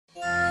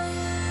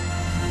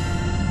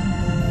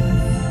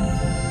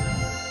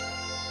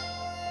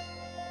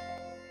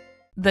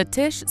The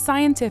Tisch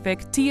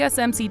Scientific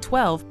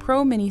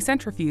TS-MC-12Pro Mini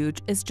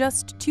Centrifuge is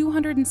just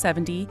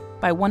 270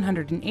 by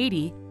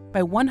 180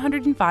 by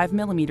 105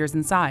 millimeters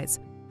in size,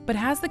 but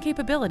has the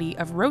capability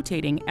of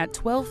rotating at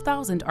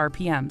 12,000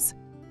 RPMs,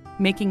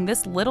 making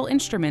this little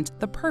instrument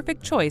the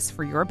perfect choice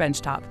for your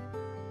benchtop.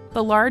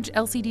 The large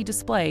LCD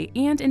display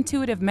and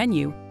intuitive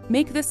menu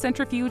make this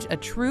centrifuge a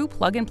true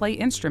plug-and-play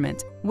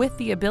instrument with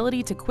the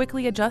ability to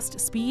quickly adjust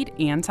speed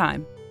and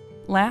time.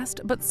 Last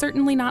but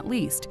certainly not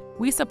least,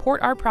 we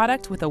support our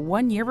product with a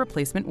 1-year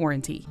replacement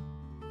warranty.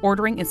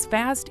 Ordering is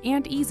fast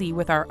and easy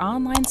with our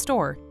online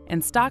store,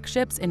 and stock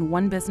ships in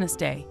 1 business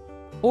day.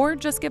 Or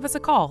just give us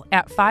a call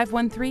at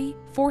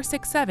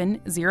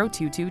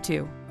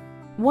 513-467-0222.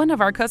 One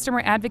of our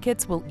customer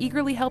advocates will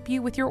eagerly help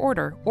you with your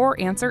order or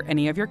answer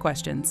any of your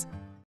questions.